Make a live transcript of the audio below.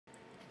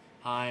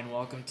Hi and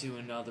welcome to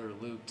another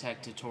Luke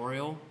Tech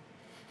tutorial.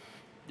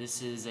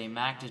 This is a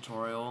Mac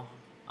tutorial.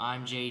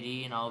 I'm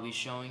JD and I'll be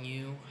showing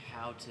you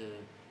how to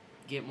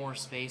get more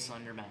space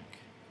on your Mac.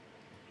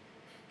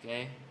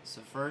 Okay, so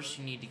first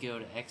you need to go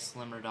to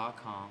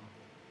Xslimmer.com.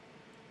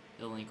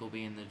 The link will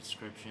be in the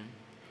description.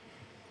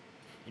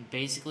 And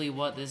basically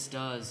what this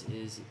does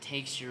is it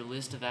takes your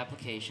list of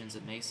applications,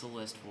 it makes a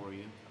list for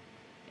you,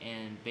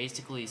 and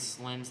basically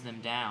slims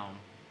them down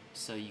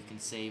so you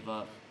can save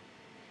up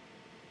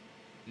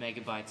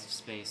megabytes of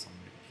space on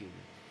your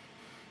computer.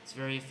 It's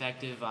very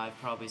effective. I've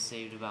probably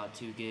saved about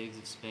 2 gigs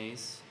of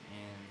space,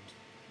 and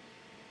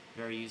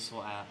very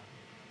useful app.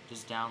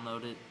 Just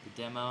download it, the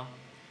demo.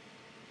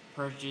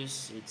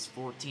 Purchase, it's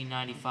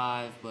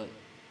 $14.95, but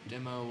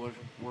demo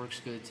works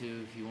good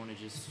too if you want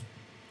to just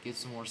get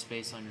some more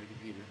space on your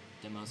computer.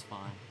 Demo's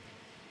fine.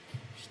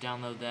 Just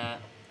download that.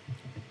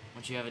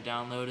 Once you have it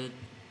downloaded,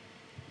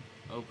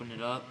 open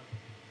it up.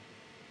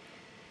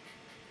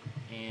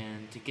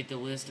 And to get the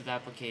list of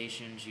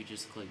applications, you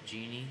just click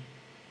Genie,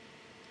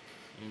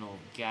 and it'll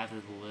gather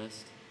the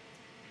list.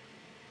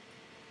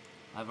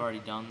 I've already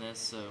done this,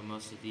 so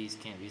most of these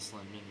can't be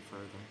slimmed any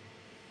further.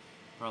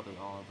 Probably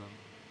all of them.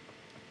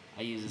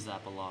 I use this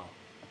app a lot.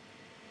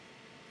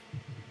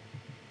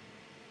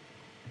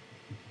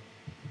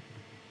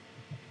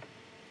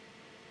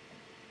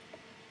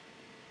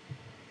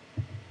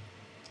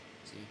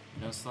 See,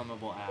 no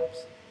slimmable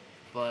apps.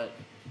 But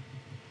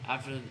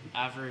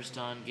after it's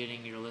done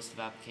getting your list of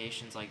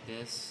applications like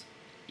this,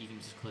 you can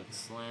just click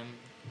Slim,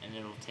 and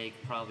it'll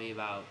take probably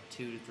about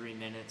 2 to 3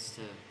 minutes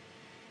to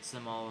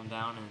slim all of them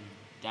down. And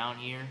down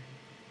here,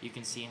 you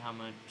can see how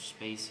much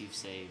space you've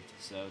saved.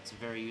 So it's a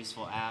very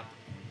useful app,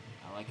 and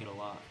I like it a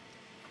lot.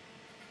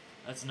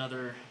 That's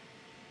another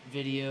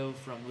video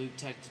from Luke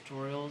Tech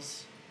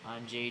Tutorials.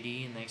 I'm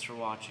JD, and thanks for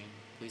watching.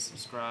 Please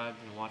subscribe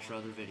and watch our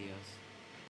other videos.